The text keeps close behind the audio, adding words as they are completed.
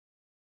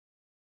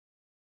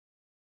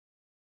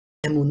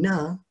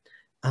emunah,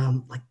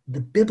 like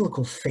the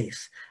biblical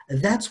faith.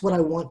 That's what I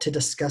want to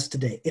discuss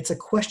today. It's a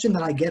question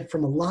that I get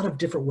from a lot of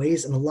different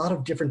ways and a lot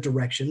of different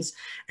directions.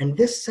 And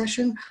this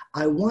session,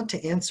 I want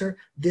to answer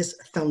this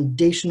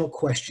foundational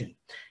question.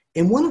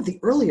 In one of the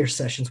earlier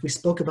sessions, we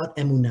spoke about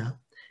emunah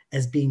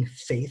as being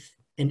faith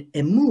and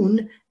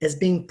emun as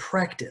being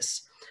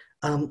practice,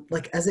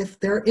 like as if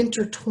they're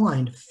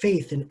intertwined,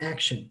 faith and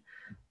action.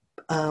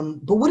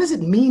 But what does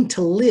it mean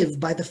to live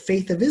by the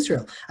faith of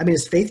Israel? I mean,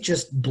 is faith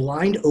just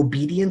blind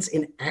obedience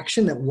in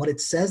action, that what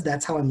it says,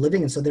 that's how I'm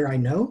living, and so there I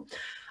know?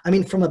 I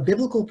mean, from a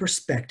biblical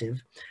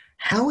perspective,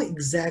 how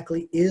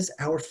exactly is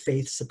our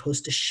faith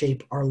supposed to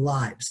shape our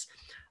lives?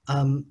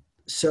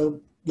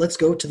 So let's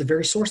go to the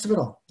very source of it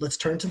all. Let's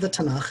turn to the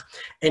Tanakh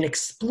and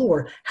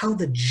explore how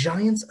the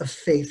giants of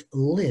faith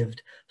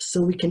lived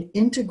so we can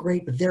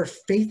integrate their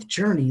faith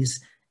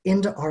journeys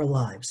into our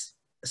lives.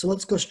 So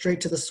let's go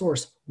straight to the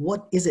source.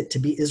 What is it to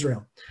be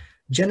Israel?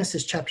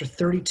 Genesis chapter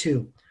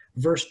 32,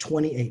 verse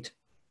 28.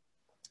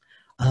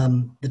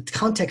 The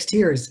context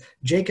here is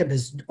Jacob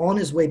is on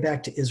his way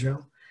back to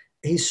Israel.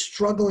 He's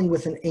struggling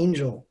with an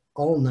angel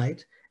all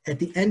night. At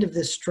the end of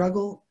this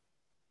struggle,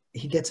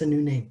 he gets a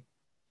new name.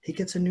 He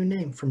gets a new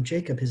name from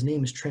Jacob. His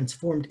name is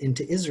transformed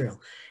into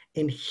Israel.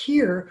 And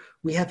here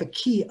we have a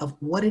key of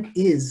what it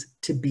is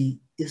to be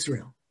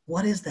Israel.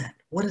 What is that?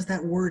 What does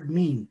that word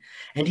mean?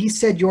 And he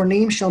said, your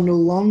name shall no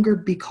longer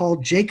be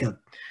called Jacob,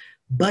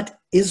 but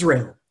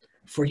Israel,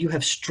 for you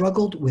have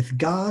struggled with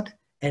God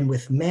and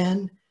with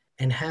man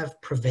and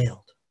have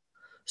prevailed.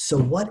 So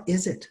what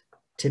is it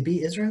to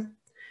be Israel?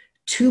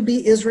 To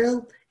be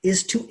Israel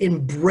is to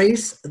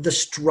embrace the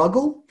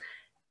struggle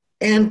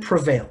and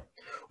prevail.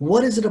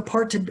 What is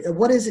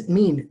it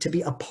mean to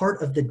be a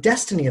part of the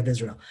destiny of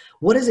Israel?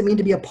 What does it mean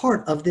to be a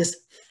part of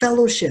this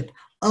fellowship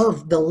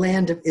of the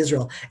land of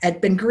Israel?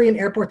 At Ben Gurion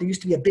Airport, there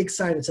used to be a big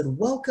sign that said,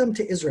 welcome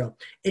to Israel.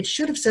 It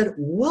should have said,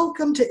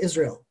 welcome to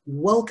Israel.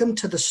 Welcome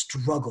to the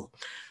struggle.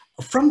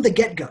 From the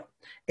get-go,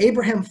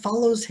 Abraham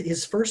follows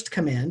his first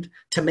command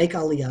to make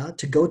Aliyah,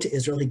 to go to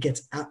Israel. He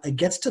gets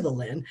to the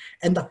land,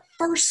 and the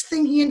first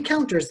thing he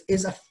encounters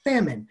is a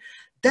famine.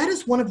 That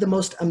is one of the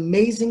most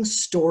amazing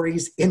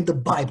stories in the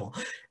Bible.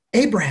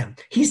 Abraham,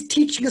 he's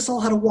teaching us all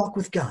how to walk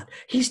with God.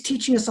 He's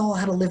teaching us all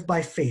how to live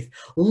by faith,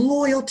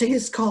 loyal to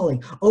his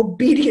calling,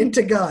 obedient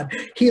to God.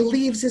 He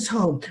leaves his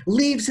home,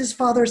 leaves his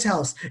father's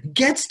house,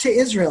 gets to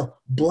Israel,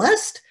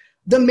 blessed.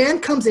 The man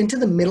comes into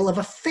the middle of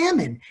a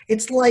famine.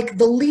 It's like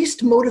the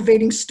least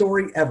motivating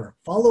story ever.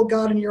 Follow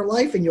God in your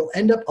life and you'll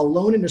end up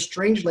alone in a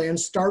strange land,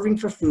 starving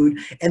for food,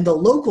 and the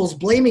locals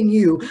blaming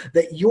you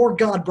that your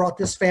God brought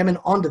this famine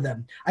onto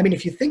them. I mean,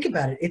 if you think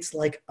about it, it's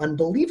like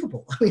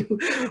unbelievable. I mean,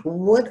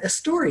 what a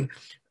story.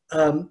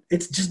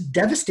 It's just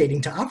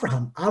devastating to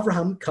Abraham.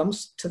 Abraham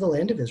comes to the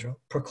land of Israel,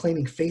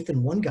 proclaiming faith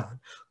in one God,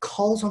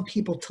 calls on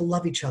people to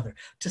love each other,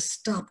 to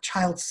stop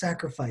child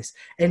sacrifice.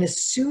 And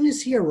as soon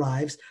as he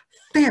arrives,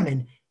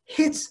 famine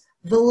hits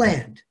the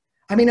land.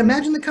 I mean,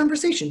 imagine the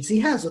conversations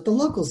he has with the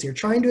locals here,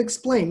 trying to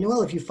explain,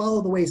 well, if you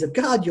follow the ways of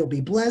God, you'll be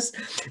blessed.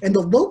 And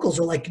the locals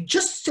are like,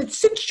 just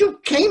since you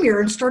came here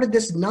and started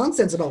this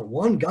nonsense about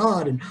one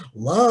God and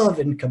love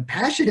and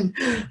compassion,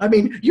 I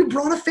mean, you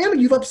brought a famine.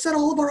 You've upset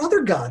all of our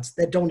other gods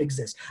that don't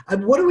exist.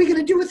 What are we going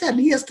to do with that?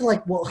 And he has to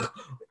like, well,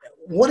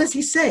 what does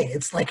he say?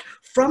 It's like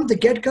from the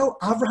get-go,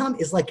 Abraham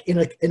is like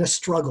in a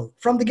struggle.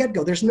 From the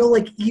get-go, there's no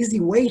like easy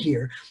way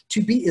here.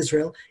 To be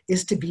Israel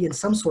is to be in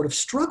some sort of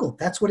struggle.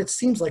 That's what it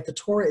seems like the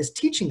Torah is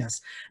teaching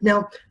us.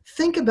 Now,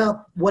 think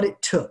about what it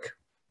took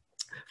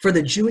for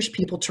the Jewish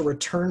people to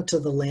return to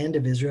the land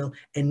of Israel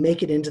and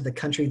make it into the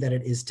country that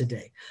it is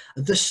today.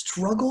 The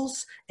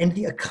struggles and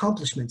the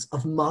accomplishments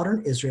of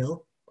modern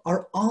Israel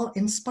are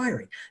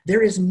awe-inspiring.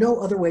 There is no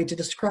other way to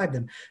describe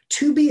them.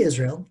 To be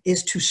Israel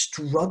is to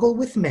struggle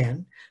with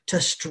man,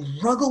 to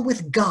struggle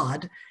with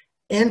God,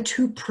 and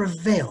to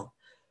prevail.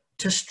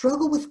 To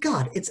struggle with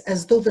God. It's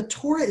as though the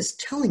Torah is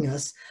telling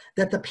us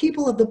that the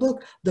people of the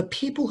book, the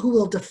people who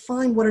will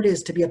define what it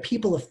is to be a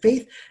people of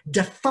faith,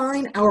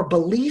 define our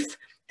belief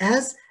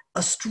as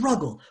a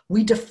struggle.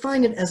 We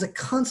define it as a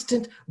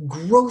constant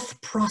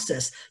growth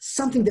process,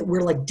 something that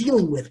we're like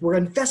dealing with, we're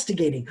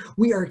investigating,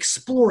 we are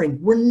exploring,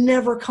 we're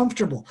never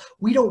comfortable.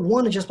 We don't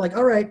want to just like,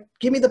 all right,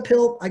 give me the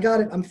pill, I got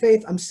it, I'm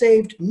faith, I'm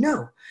saved.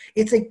 No,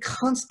 it's a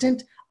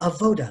constant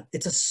avoda,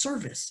 it's a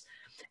service.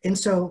 And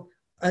so,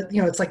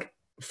 it's like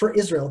for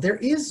Israel, there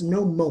is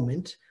no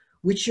moment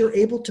which you're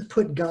able to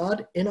put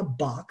God in a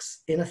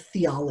box, in a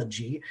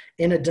theology,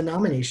 in a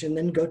denomination,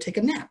 then go take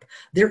a nap.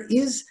 There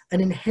is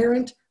an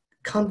inherent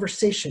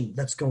conversation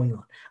that's going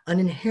on, an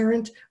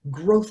inherent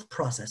growth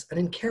process, an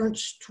inherent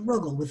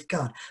struggle with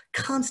God,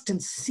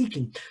 constant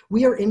seeking.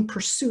 We are in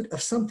pursuit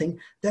of something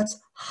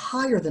that's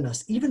higher than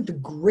us. Even the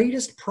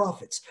greatest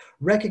prophets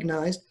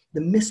recognized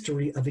the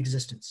mystery of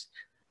existence.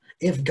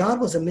 If God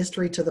was a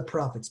mystery to the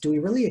prophets, do we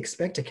really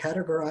expect to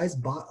categorize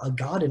a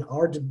God in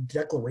our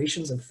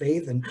declarations of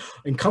faith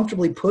and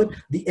comfortably put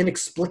the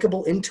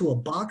inexplicable into a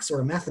box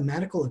or a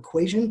mathematical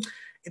equation?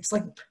 It's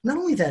like, not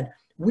only that,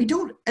 we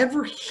don't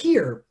ever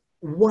hear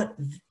what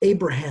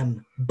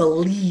Abraham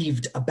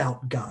believed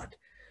about God.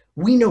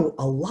 We know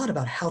a lot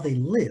about how they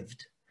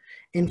lived.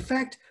 In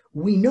fact,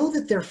 we know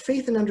that their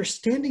faith and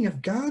understanding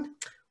of God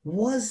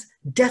was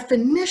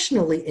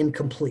definitionally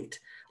incomplete.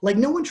 Like,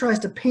 no one tries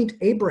to paint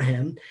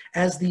Abraham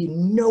as the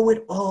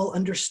know-it-all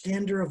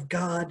understander of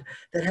God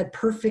that had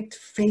perfect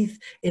faith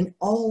in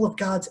all of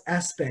God's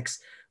aspects.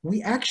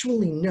 We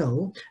actually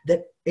know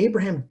that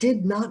Abraham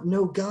did not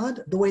know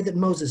God the way that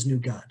Moses knew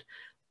God.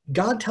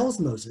 God tells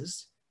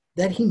Moses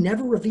that he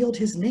never revealed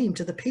his name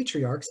to the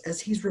patriarchs as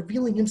he's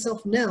revealing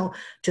himself now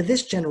to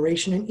this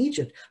generation in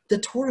Egypt. The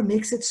Torah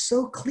makes it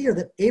so clear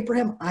that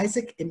Abraham,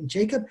 Isaac, and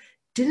Jacob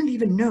didn't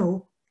even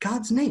know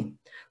God's name.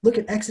 Look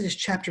at Exodus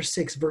chapter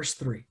 6, verse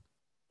 3.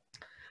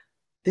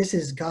 This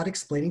is God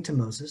explaining to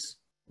Moses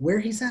where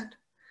he's at.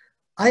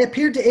 I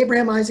appeared to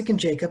Abraham, Isaac, and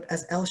Jacob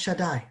as El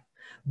Shaddai,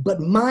 but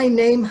my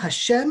name,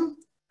 Hashem,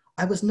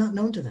 I was not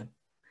known to them.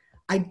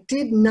 I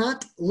did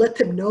not let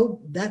them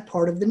know that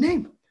part of the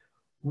name.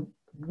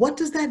 What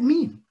does that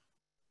mean?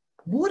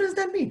 What does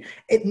that mean?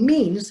 It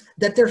means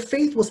that their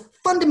faith was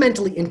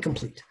fundamentally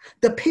incomplete.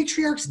 The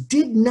patriarchs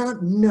did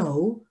not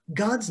know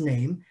God's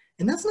name,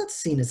 and that's not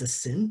seen as a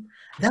sin.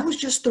 That was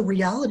just the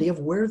reality of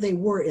where they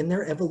were in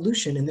their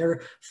evolution, in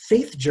their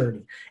faith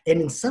journey.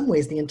 And in some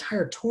ways, the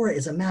entire Torah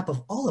is a map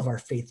of all of our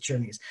faith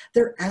journeys.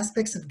 There are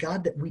aspects of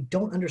God that we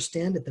don't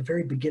understand at the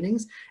very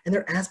beginnings, and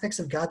there are aspects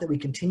of God that we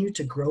continue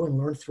to grow and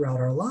learn throughout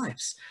our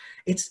lives.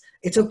 It's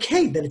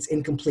okay that it's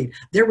incomplete.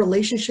 Their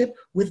relationship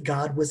with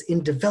God was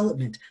in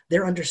development.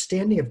 Their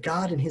understanding of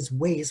God and his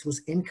ways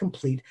was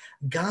incomplete.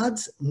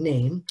 God's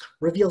name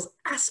reveals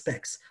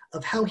aspects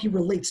of how he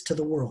relates to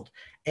the world.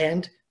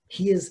 And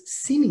he is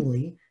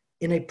seemingly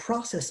in a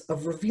process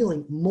of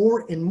revealing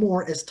more and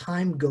more as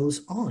time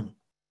goes on.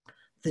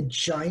 The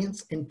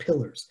giants and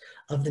pillars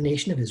of the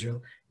nation of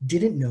Israel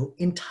didn't know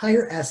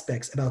entire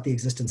aspects about the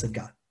existence of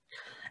God.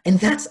 And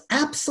that's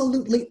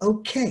absolutely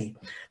okay.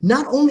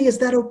 Not only is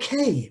that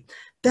okay,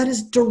 that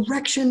is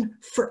direction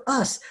for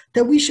us,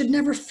 that we should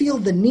never feel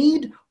the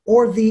need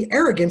or the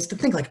arrogance to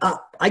think like,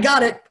 I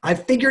got it. I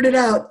figured it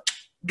out.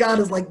 God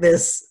is like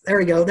this. There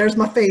we go. There's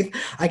my faith.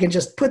 I can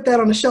just put that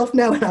on the shelf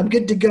now and I'm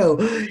good to go.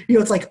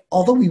 It's like,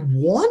 although we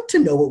want to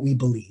know what we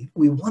believe,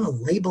 we want to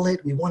label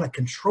it, we want to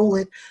control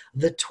it,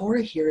 the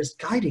Torah here is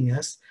guiding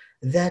us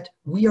that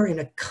we are in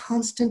a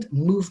constant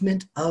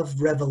movement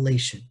of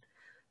revelation.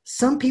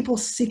 Some people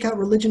seek out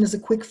religion as a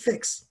quick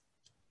fix.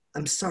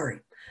 I'm sorry.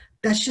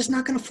 That's just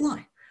not going to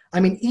fly. I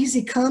mean,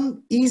 easy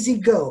come, easy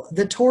go.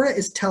 The Torah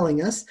is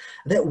telling us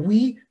that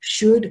we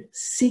should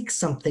seek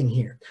something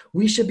here.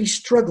 We should be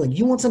struggling.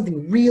 You want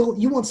something real.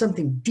 You want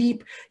something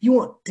deep. You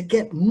want to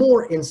get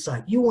more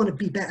insight. You want to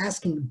be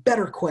asking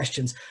better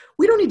questions.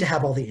 We don't need to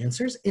have all the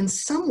answers. In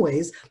some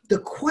ways, the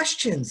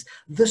questions,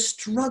 the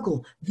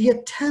struggle, the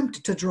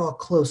attempt to draw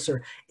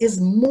closer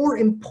is more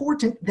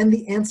important than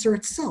the answer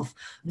itself.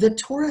 The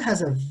Torah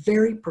has a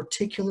very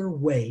particular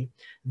way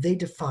they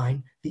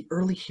define the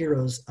early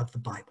heroes of the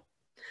Bible.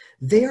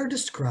 They are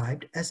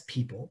described as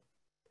people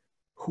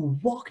who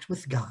walked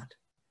with God.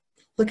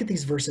 Look at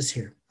these verses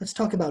here. Let's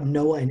talk about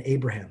Noah and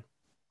Abraham.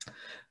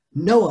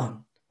 Noah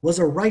was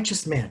a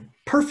righteous man,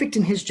 perfect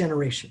in his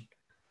generation.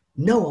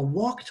 Noah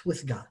walked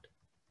with God.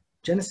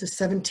 Genesis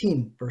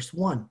 17, verse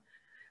 1.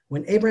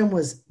 When Abraham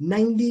was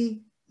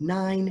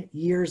 99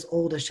 years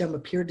old, Hashem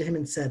appeared to him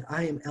and said,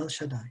 I am El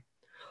Shaddai.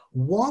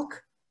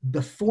 Walk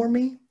before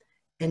me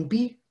and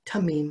be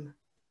tamim,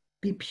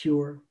 be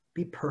pure,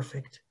 be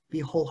perfect, be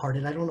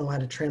wholehearted. I don't know how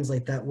to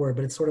translate that word,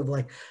 but it's sort of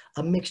like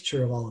a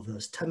mixture of all of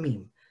those.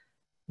 Tamim.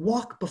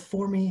 Walk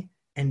before me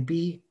and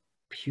be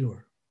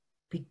pure.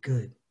 Be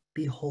good.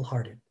 Be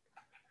wholehearted.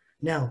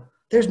 Now,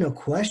 there's no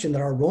question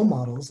that our role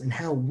models and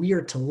how we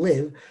are to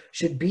live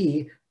should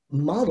be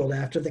modeled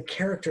after the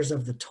characters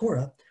of the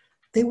Torah.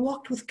 They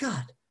walked with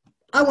God.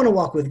 I want to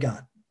walk with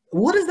God.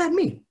 What does that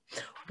mean?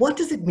 What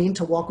does it mean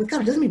to walk with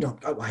God? It doesn't mean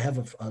I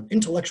have an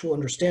intellectual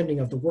understanding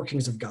of the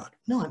workings of God.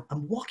 No,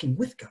 I'm walking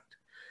with God.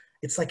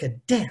 It's like a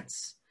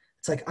dance.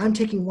 It's like I'm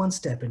taking one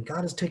step and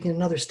God is taking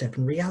another step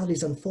and reality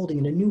is unfolding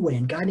in a new way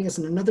and guiding us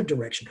in another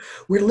direction.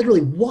 We're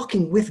literally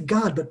walking with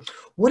God. But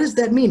what does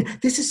that mean?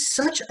 This is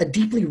such a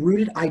deeply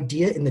rooted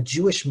idea in the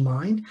Jewish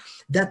mind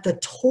that the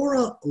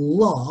Torah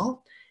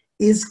law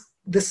is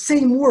the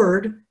same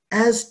word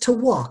as to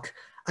walk.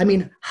 I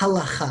mean,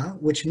 halacha,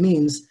 which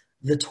means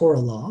the Torah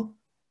law,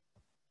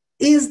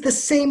 is the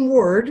same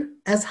word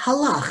as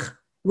halach,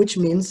 which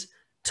means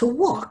to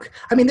walk.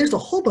 I mean, there's a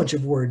whole bunch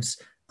of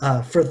words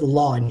for the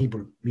law in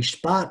Hebrew.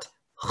 Mishpat,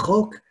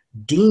 chok,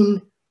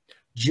 din.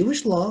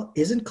 Jewish law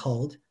isn't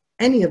called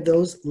any of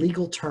those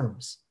legal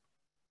terms.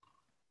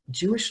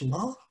 Jewish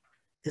law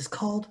is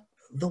called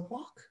the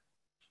walk.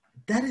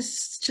 That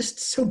is just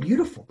so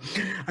beautiful.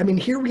 I mean,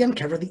 here we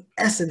uncover the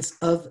essence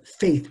of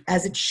faith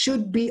as it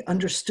should be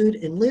understood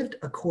and lived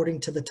according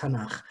to the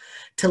Tanakh.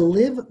 To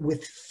live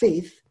with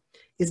faith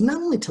is not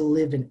only to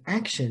live in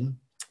action,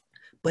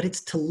 but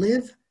it's to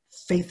live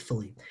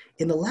faithfully.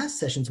 In the last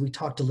sessions, we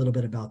talked a little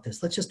bit about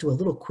this. Let's just do a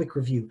little quick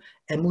review.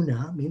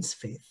 Emunah means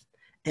faith,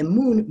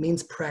 Emun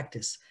means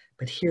practice,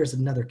 but here's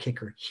another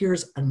kicker.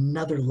 Here's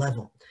another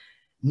level.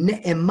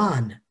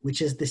 Ne'eman,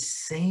 which is the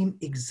same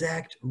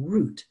exact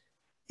root,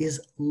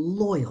 is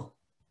loyal.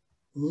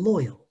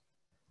 Loyal.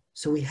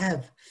 So we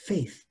have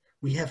faith,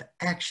 we have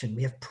action,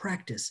 we have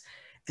practice,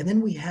 and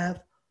then we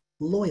have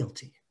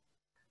loyalty.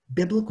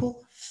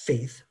 Biblical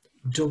faith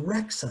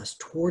directs us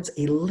towards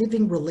a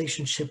living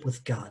relationship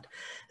with God.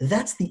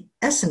 That's the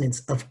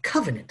essence of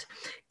covenant.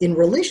 In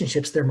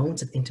relationships, there are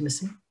moments of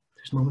intimacy,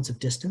 there's moments of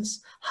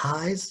distance,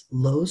 highs,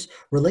 lows.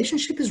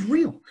 Relationship is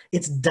real,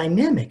 it's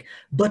dynamic,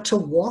 but to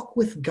walk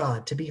with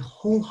God, to be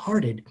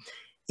wholehearted,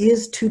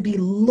 is to be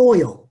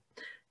loyal.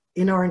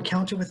 In our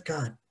encounter with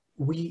God,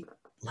 we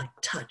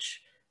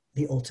touch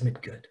the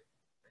ultimate good.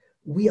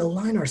 We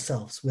align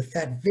ourselves with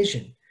that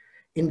vision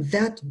in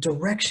that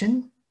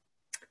direction,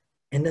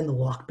 and then the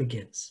walk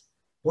begins,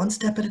 one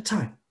step at a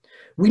time.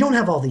 We don't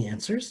have all the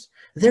answers.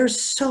 There's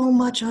so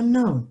much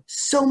unknown,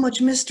 so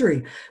much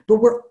mystery, but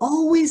we're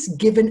always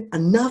given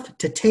enough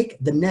to take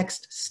the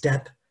next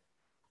step.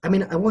 I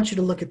mean, I want you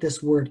to look at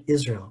this word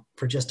Israel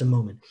for just a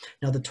moment.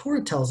 Now, the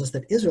Torah tells us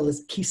that Israel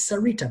is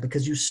kisarita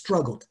because you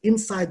struggled.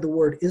 Inside the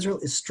word Israel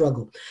is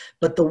struggle.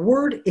 But the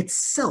word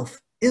itself,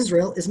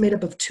 Israel, is made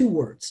up of two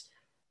words.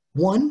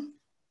 One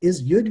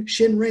is Yud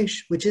Shin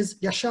Resh, which is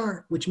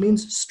Yashar, which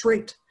means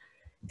straight.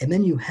 And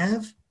then you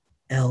have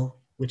El,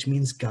 which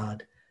means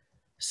God.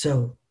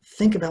 So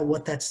think about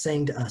what that's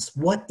saying to us.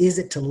 What is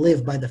it to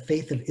live by the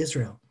faith of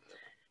Israel?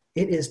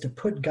 It is to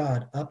put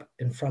God up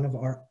in front of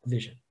our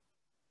vision.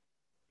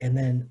 And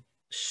then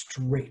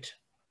straight,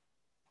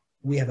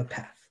 we have a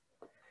path.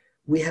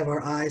 We have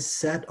our eyes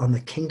set on the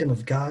kingdom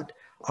of God,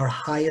 our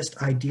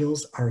highest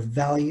ideals, our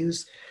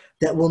values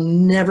that will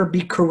never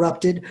be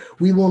corrupted.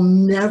 We will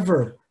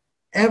never,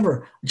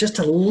 ever, just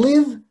to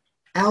live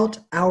out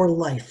our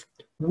life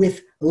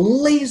with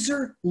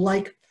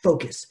laser-like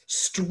focus,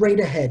 straight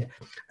ahead.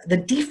 The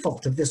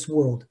default of this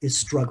world is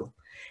struggle.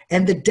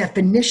 And the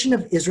definition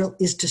of Israel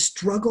is to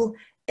struggle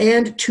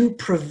and to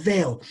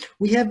prevail.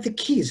 We have the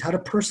keys, how to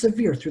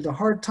persevere through the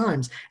hard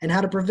times and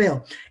how to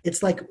prevail.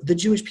 It's like the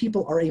Jewish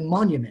people are a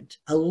monument,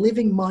 a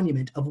living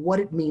monument of what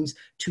it means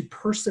to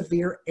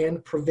persevere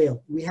and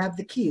prevail. We have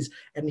the keys,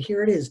 and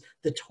here it is,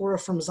 the Torah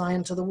from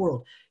Zion to the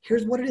world.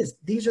 Here's what it is.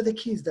 These are the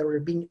keys that are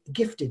being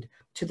gifted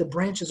to the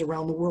branches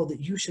around the world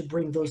that you should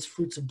bring those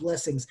fruits of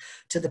blessings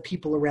to the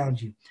people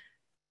around you.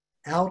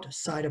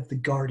 Outside of the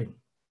garden,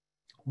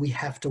 we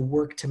have to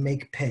work to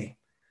make pay.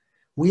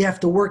 We have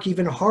to work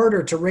even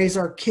harder to raise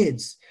our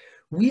kids.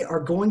 We are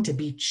going to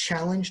be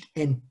challenged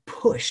and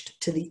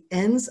pushed to the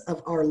ends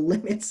of our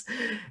limits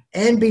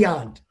and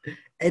beyond.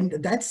 And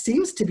that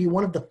seems to be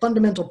one of the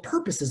fundamental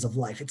purposes of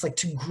life. It's like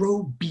to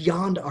grow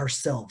beyond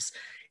ourselves.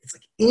 It's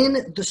like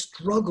in the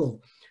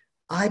struggle,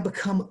 I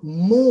become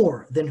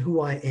more than who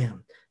I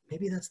am.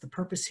 Maybe that's the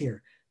purpose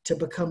here, to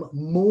become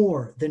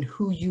more than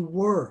who you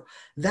were.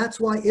 That's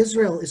why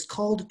Israel is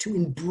called to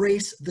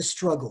embrace the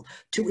struggle,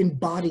 to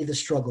embody the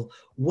struggle.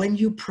 When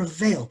you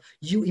prevail,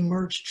 you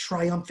emerge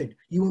triumphant.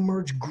 You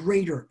emerge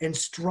greater and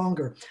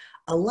stronger.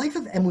 A life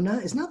of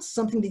emunah is not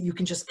something that you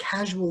can just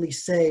casually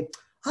say,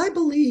 I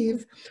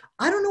believe.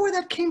 I don't know where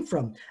that came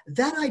from.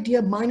 That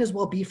idea might as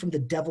well be from the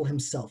devil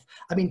himself.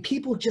 I mean,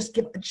 people just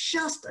give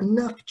just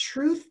enough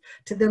truth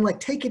to then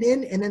take it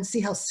in and then see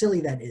how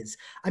silly that is.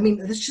 I mean,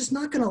 it's just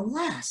not going to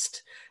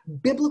last.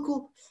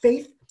 Biblical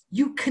faith,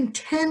 you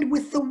contend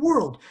with the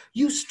world.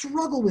 You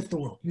struggle with the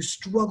world. You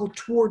struggle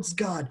towards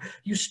God.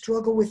 You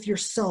struggle with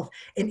yourself.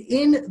 And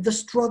in the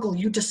struggle,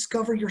 you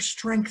discover your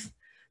strength.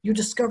 You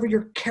discover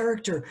your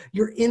character,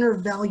 your inner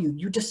value.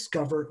 You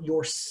discover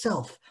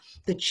yourself.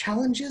 The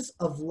challenges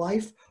of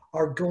life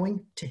are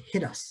going to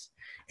hit us,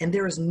 and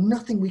there is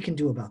nothing we can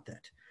do about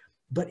that.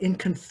 But in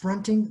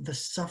confronting the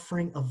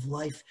suffering of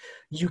life,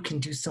 you can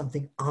do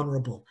something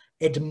honorable,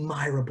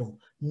 admirable,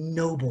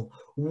 noble,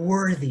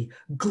 worthy,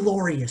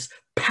 glorious,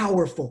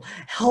 powerful,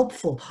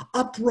 helpful,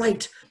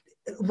 upright,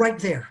 right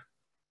there.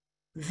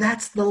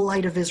 That's the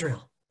light of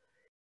Israel.